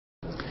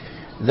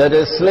that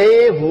a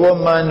slave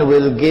woman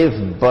will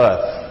give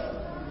birth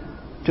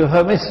to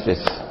her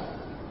mistress.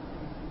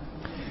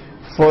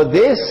 For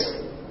this,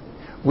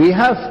 we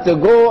have to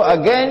go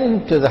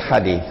again to the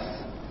hadith,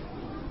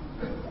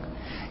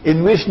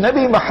 in which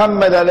Nabi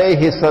Muhammad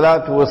alayhi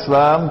salatu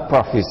wasalam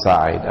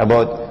prophesied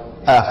about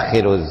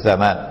Akhirul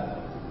Zaman,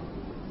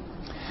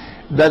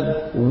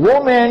 that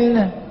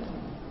women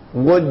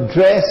would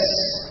dress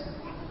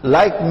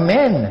like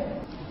men.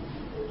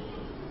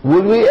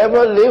 Would we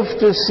ever live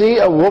to see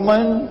a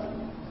woman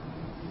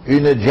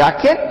in a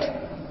jacket?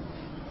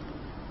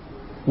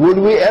 Would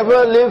we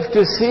ever live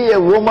to see a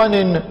woman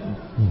in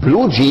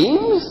blue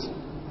jeans?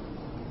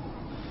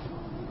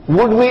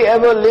 Would we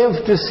ever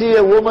live to see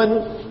a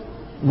woman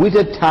with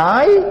a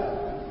tie?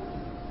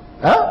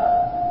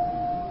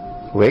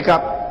 Huh? Wake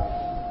up.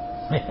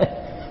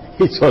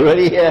 It's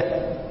already here.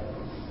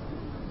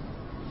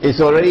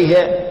 It's already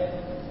here.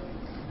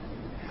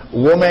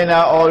 Women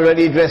are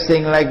already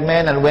dressing like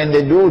men, and when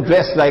they do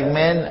dress like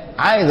men,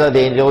 either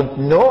they don't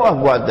know of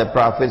what the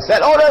Prophet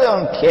said, or they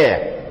don't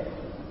care.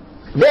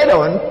 They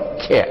don't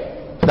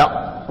care.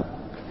 No.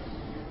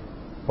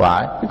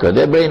 Why? Because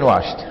they're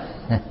brainwashed.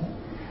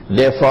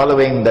 They're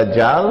following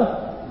Dajjal,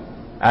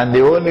 and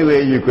the only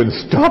way you can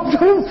stop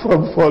them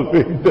from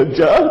following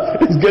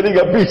Dajjal is getting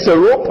a piece of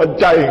rope and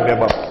tying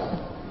them up.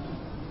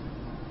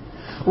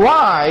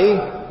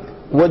 Why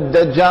would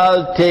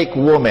Dajjal take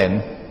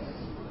women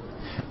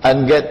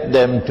and get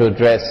them to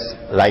dress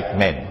like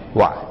men?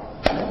 Why?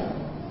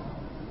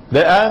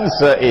 The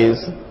answer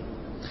is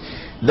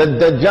that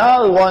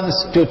Dajjal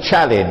wants to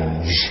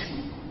challenge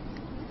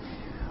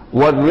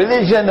what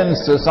religion and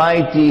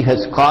society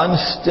has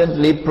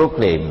constantly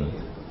proclaimed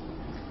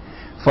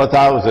for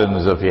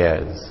thousands of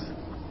years,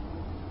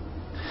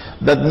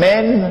 that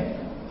men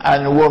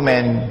and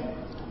women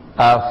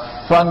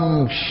are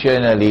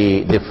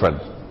functionally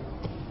different.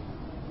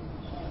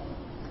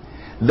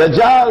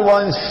 Dajjal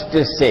wants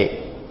to say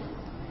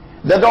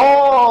that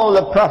all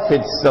the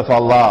prophets of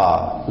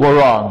Allah were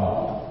wrong,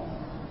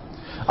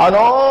 and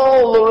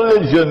all the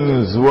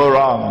religions were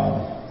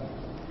wrong,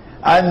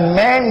 and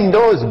men,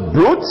 those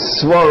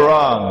brutes, were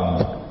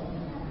wrong,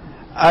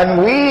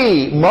 and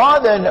we,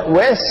 modern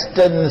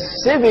Western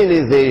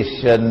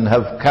civilization,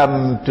 have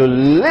come to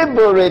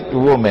liberate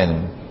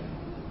women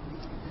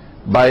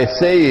by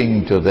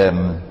saying to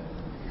them,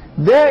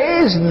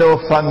 there is no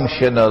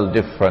functional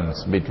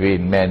difference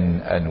between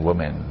men and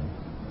women.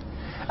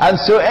 And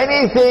so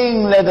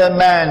anything that a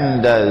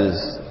man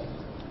does,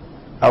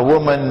 a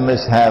woman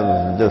must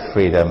have the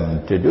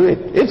freedom to do it.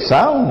 It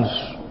sounds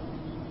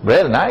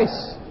real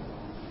nice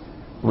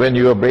when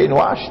you are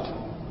brainwashed.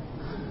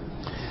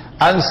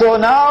 And so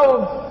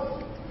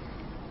now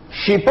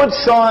she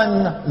puts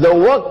on the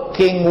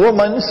working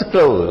woman's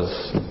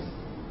clothes,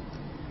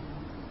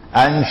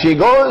 and she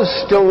goes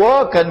to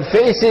work and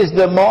faces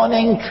the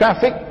morning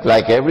traffic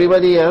like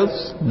everybody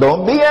else.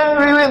 Don't be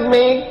angry with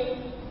me.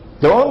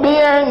 Don't be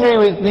angry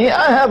with me.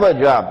 I have a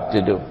job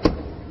to do.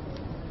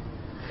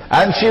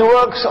 And she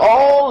works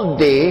all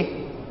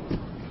day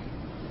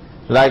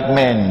like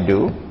men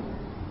do.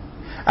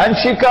 And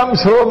she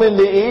comes home in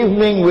the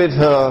evening with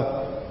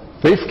her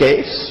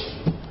briefcase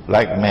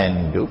like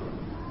men do.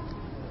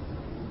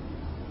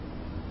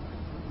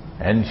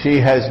 And she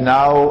has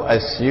now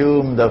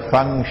assumed the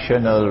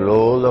functional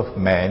role of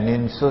man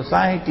in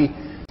society.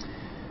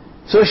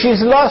 So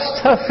she's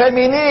lost her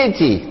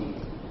femininity.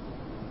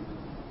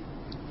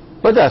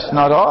 But that's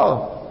not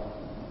all.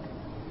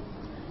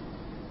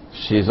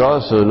 She's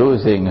also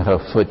losing her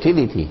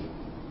fertility.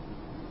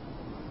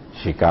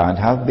 She can't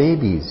have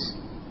babies.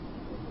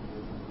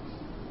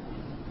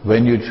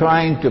 When you're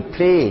trying to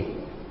play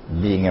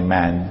being a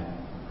man,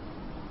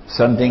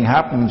 something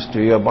happens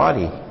to your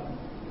body.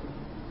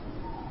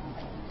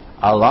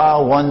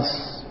 Allah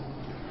wants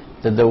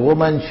that the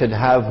woman should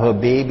have her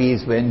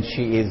babies when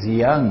she is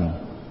young,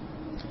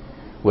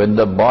 when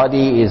the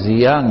body is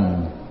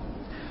young,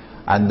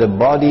 and the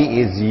body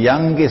is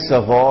youngest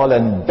of all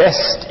and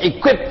best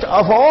equipped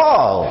of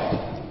all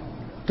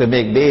to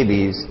make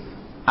babies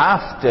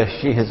after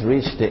she has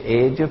reached the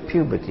age of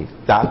puberty.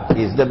 That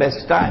is the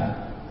best time.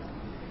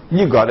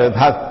 You got to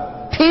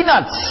have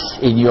peanuts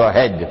in your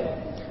head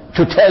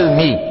to tell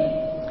me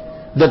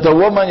that a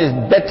woman is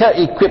better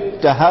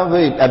equipped to have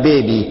a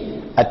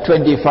baby at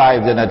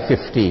 25 than at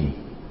 15.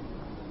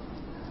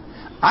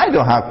 I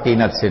don't have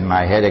peanuts in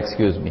my head,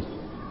 excuse me.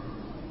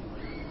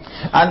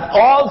 And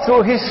all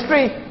through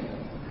history,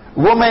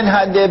 women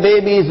had their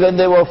babies when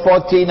they were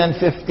 14 and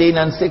 15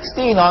 and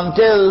 16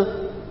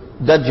 until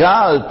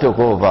Dajjal took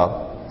over.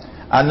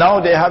 And now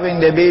they're having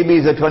their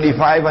babies at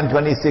 25 and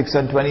 26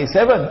 and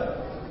 27.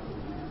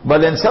 But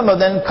then some of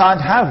them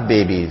can't have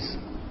babies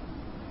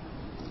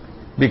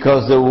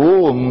because the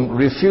womb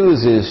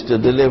refuses to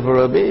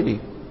deliver a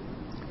baby.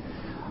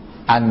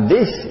 And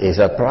this is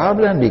a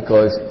problem,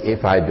 because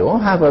if I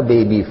don't have a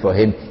baby for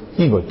him,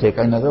 he will take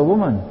another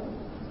woman.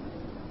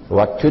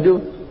 What to do?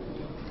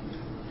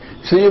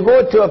 So you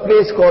go to a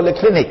place called a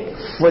clinic,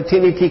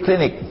 fertility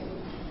clinic,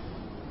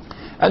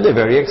 and they're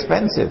very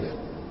expensive.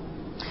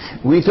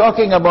 We're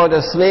talking about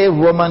a slave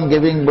woman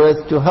giving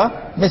birth to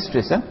her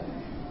mistress.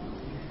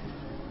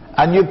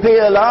 And you pay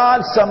a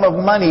large sum of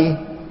money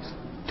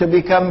to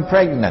become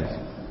pregnant.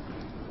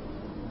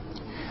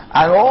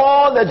 And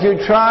all that you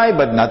try,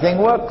 but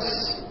nothing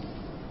works.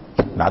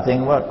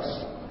 Nothing works.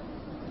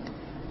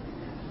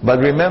 But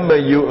remember,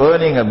 you're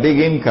earning a big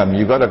income.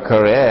 You got a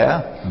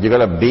career. You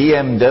got a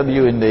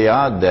BMW in the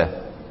yard there.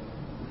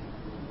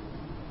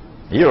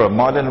 You're a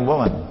modern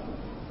woman,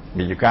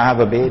 but you can't have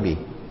a baby.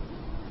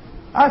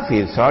 I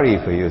feel sorry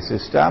for you,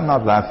 sister. I'm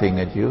not laughing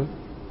at you.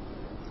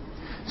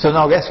 So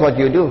now guess what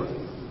you do?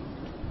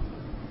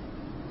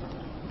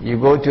 You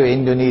go to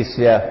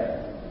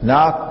Indonesia,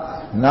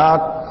 knock,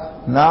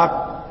 knock,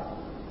 knock.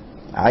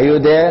 Are you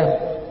there?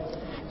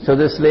 So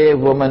the slave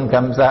woman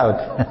comes out.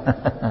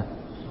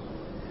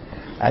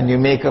 And you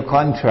make a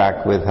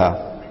contract with her.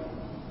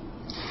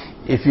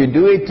 If you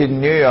do it in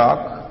New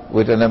York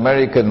with an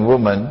American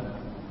woman,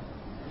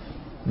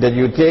 that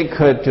you take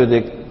her to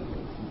the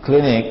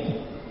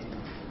clinic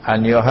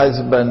and your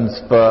husband's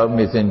sperm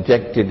is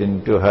injected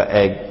into her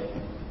egg,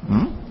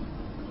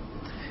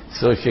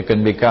 so she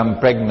can become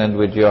pregnant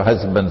with your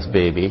husband's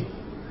baby,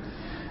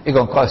 it's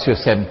going to cost you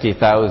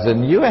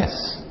 70,000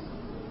 US.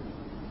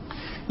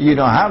 You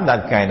don't have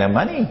that kind of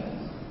money.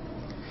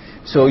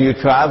 So you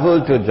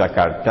travel to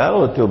Jakarta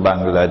or to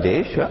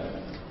Bangladesh,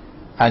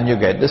 and you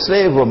get the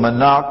slave woman,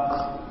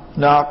 knock,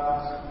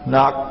 knock,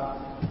 knock,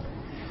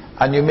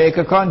 and you make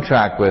a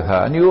contract with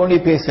her, and you only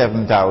pay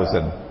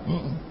 7,000.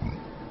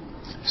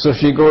 So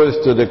she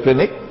goes to the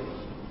clinic,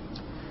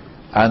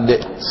 and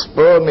the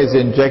sperm is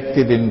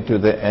injected into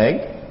the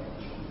egg,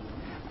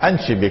 and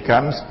she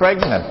becomes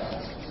pregnant.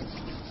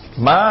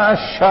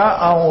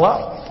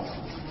 MashaAllah.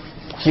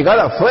 She got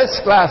a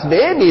first-class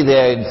baby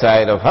there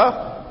inside of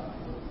her.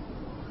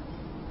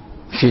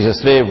 She's a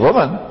slave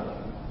woman.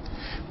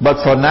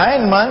 But for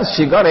 9 months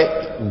she got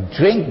to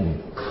drink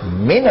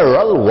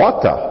mineral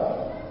water.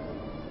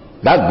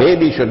 That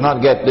baby should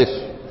not get this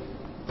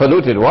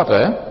polluted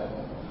water.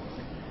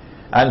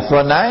 And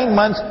for 9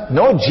 months,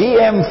 no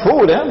GM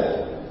food.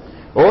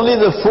 Only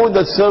the food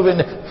that's served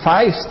in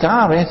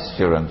 5-star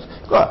restaurants.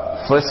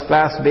 Got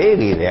first-class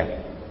baby there.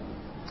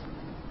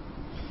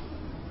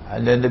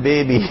 And then the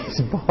baby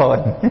is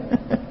born.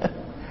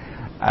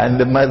 And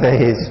the mother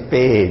is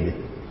paid.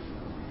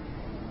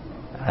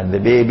 And the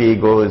baby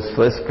goes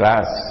first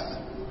class,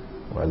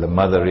 while the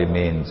mother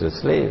remains a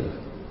slave.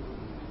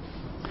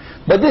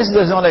 But this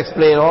does not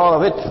explain all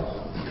of it.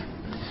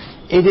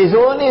 It is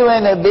only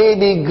when a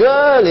baby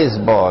girl is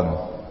born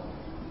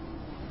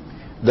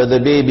that the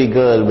baby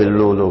girl will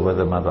rule over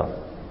the mother.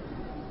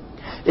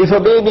 If a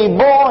baby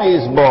boy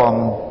is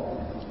born,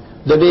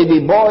 the baby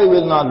boy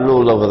will not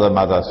rule over the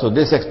mother. So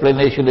this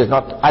explanation is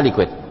not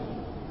adequate.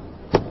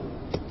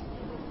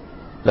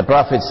 The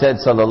Prophet said,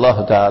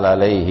 sallallahu ta'ala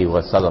alayhi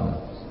wa sallam,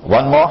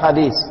 one more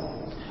hadith,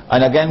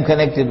 and again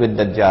connected with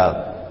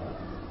Dajjal.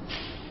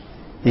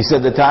 He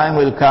said the time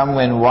will come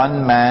when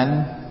one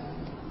man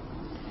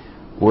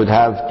would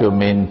have to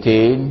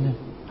maintain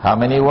how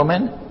many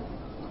women?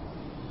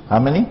 How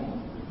many?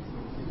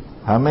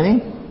 How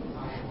many?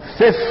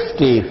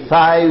 50.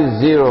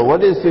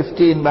 What is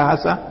 50 in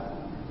Bahasa?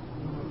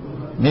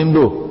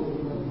 Nimru.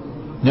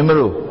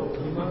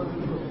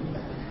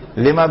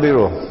 Lima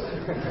biru.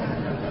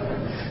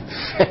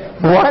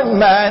 One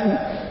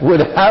man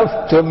would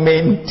have to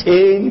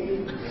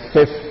maintain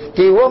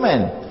 50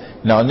 women.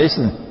 Now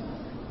listen.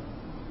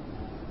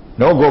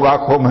 No, go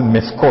back home and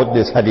misquote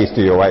this hadith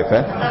to your wife.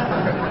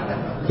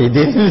 He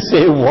didn't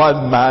say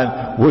one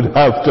man would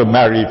have to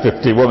marry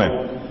 50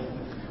 women.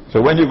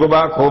 So when you go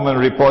back home and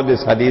report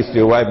this hadith to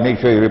your wife, make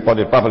sure you report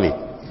it properly.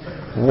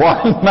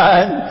 One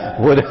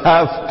man would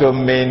have to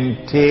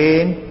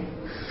maintain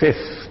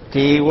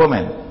 50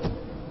 women.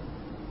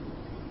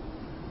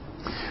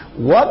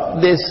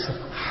 What this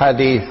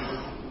hadith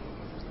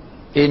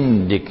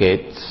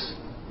indicates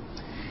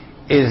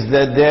is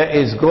that there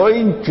is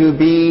going to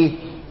be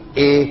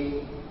a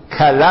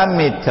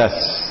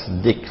calamitous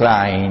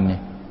decline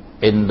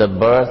in the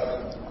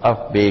birth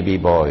of baby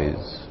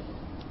boys.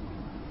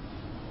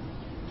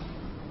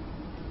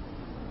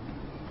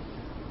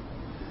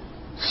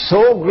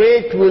 So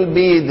great will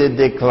be the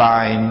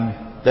decline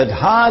that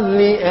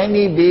hardly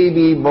any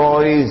baby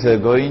boys are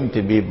going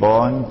to be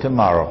born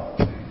tomorrow.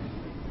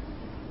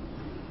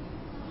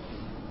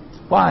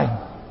 Why?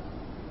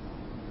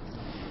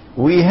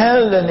 We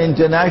held an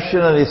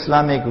international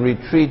Islamic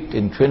retreat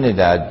in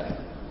Trinidad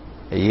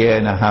a year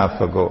and a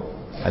half ago.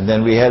 And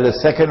then we held a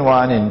second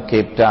one in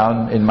Cape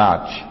Town in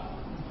March.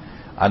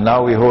 And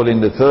now we're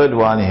holding the third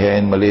one here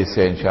in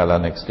Malaysia, inshallah,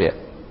 next year.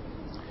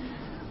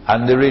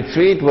 And the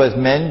retreat was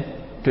meant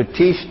to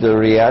teach the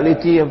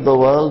reality of the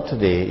world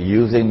today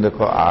using the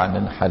Quran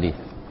and Hadith.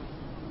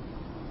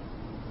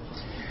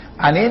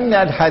 And in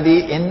that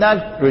Hadith, in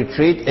that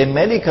retreat, a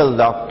medical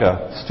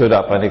doctor stood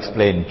up and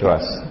explained to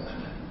us.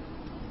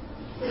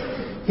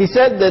 He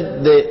said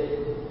that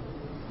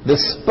the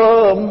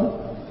sperm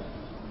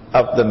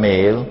of the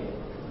male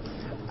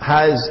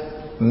has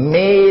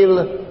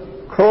male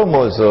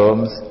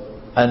chromosomes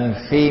and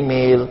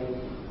female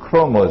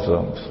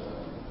chromosomes.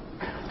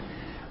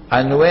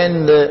 And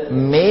when the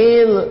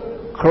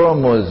male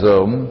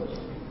chromosome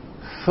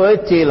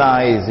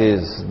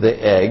fertilizes the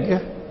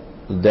egg,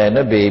 then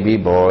a baby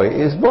boy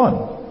is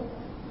born.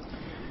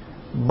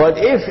 But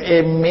if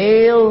a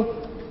male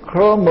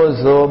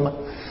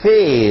chromosome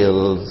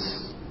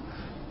fails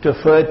to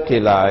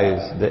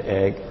fertilize the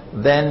egg,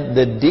 then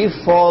the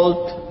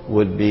default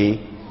would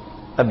be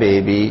a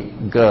baby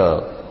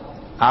girl.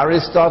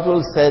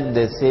 Aristotle said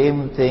the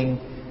same thing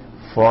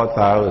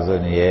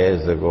 4,000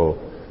 years ago,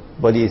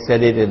 but he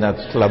said it in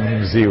a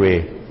clumsy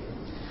way.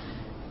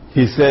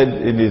 He said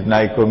in his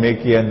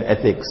Nicomachean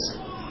Ethics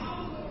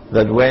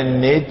that when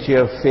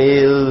nature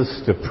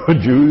fails to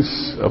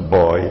produce a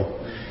boy,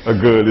 a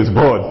girl is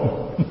born.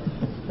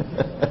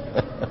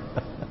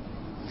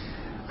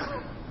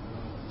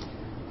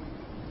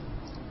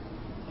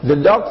 The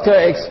doctor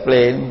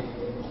explained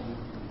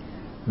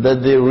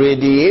that the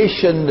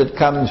radiation that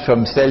comes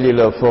from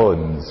cellular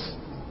phones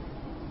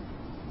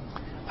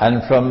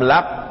and from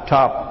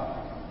laptop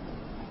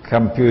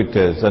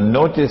computers, and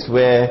notice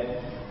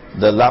where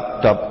the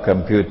laptop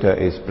computer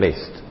is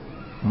placed,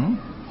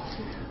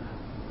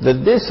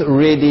 that this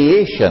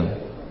radiation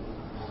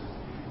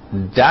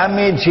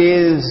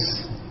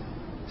damages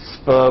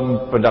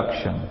sperm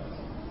production,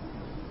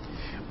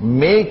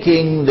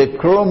 making the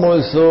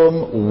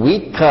chromosome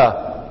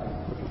weaker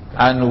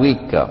and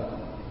weaker,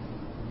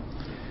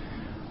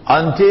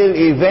 until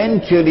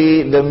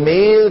eventually the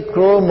male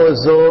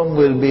chromosome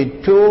will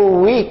be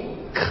too weak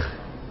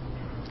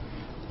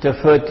to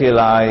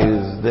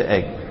fertilize the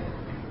egg.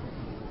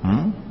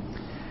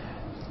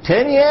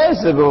 10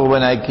 years ago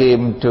when I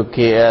came to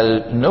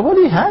KL,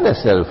 nobody had a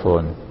cell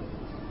phone.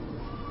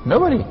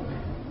 Nobody.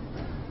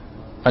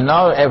 And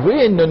now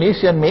every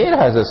Indonesian male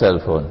has a cell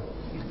phone.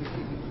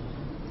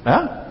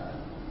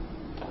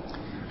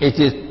 It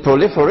is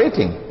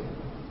proliferating.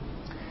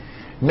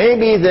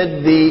 Maybe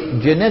that the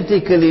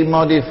genetically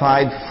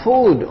modified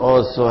food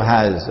also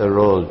has a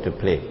role to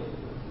play.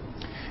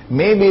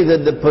 Maybe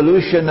that the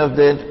pollution of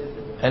the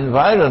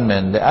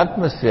environment, the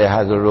atmosphere,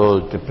 has a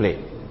role to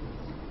play.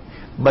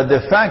 But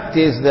the fact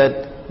is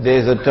that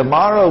there's a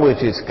tomorrow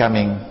which is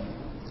coming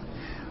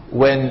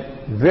when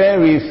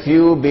very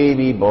few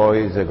baby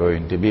boys are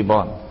going to be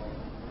born.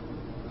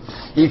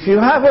 If you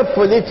have a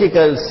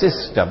political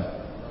system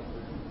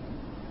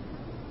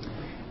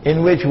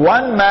in which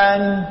one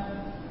man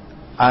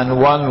and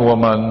one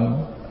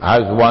woman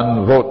has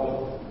one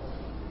vote,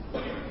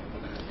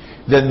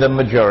 then the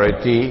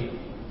majority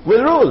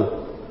will rule.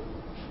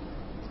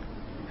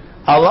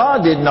 Allah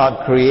did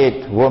not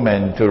create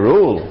women to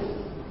rule.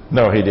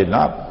 No, He did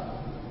not.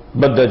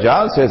 But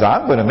Dajjal says,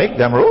 I'm going to make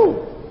them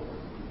rule.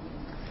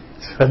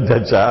 So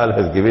Dajjal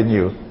has given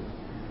you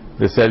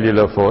the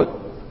cellular phone.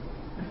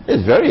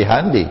 It's very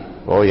handy.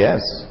 Oh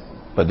yes,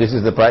 but this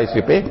is the price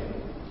you pay.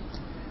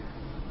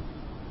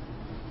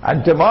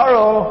 And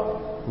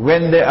tomorrow,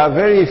 when there are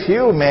very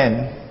few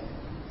men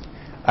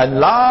and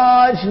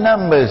large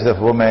numbers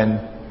of women,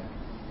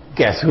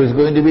 guess who's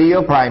going to be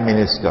your prime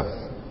minister?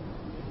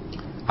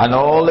 And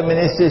all the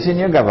ministers in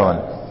your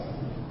government.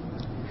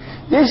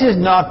 This is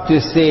not to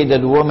say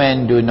that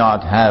women do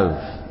not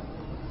have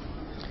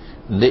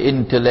the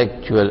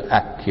intellectual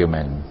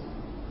acumen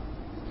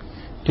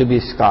to be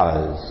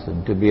scholars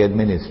and to be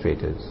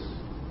administrators.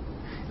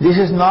 This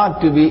is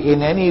not to be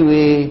in any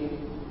way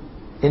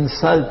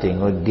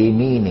insulting or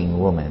demeaning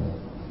women.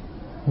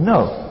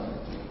 No.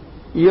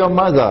 Your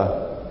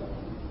mother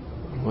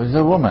was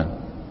a woman,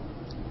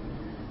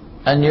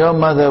 and your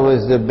mother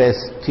was the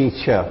best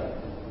teacher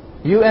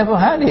you ever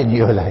had in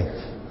your life.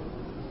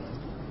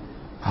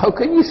 How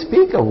can you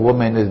speak of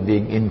women as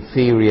being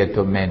inferior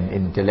to men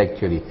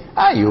intellectually?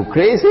 Are you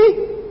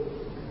crazy?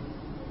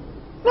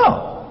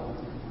 No.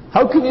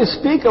 How can you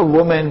speak of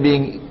women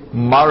being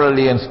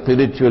morally and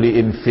spiritually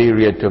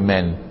inferior to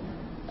men?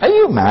 Are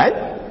you mad?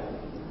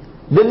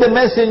 Did the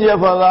Messenger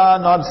of Allah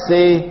not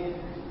say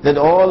that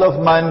all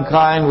of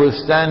mankind will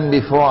stand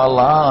before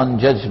Allah on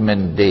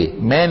Judgment Day,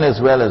 men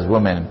as well as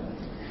women,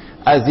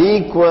 as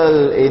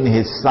equal in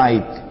His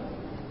sight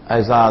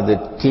as are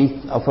the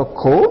teeth of a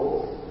comb?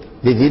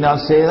 Did He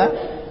not say that?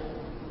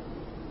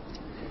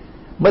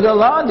 But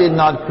Allah did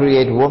not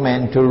create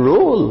women to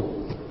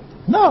rule.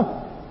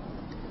 No.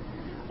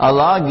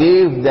 Allah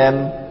gave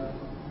them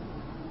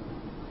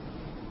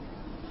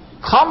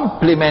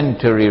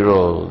complementary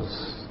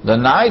roles. The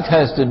night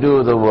has to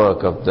do the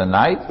work of the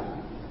night,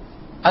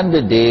 and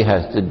the day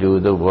has to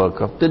do the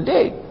work of the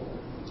day.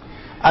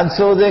 And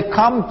so they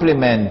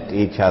complement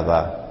each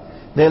other.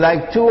 They're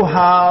like two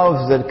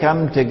halves that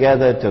come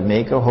together to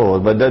make a whole.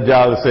 But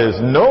Dajjal says,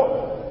 no.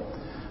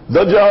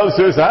 Dajjal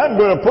says, I'm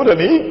going to put an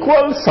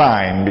equal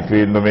sign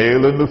between the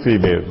male and the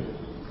female.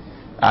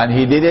 And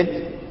he did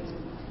it,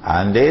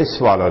 and they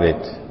swallowed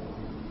it.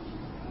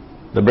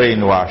 The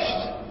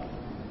brainwashed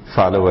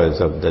followers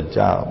of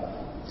Dajjal.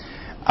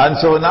 And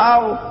so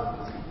now,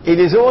 it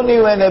is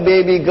only when a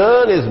baby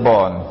girl is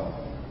born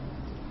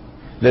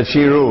that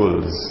she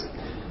rules.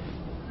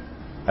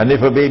 And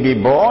if a baby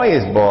boy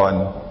is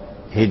born,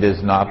 he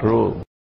does not rule.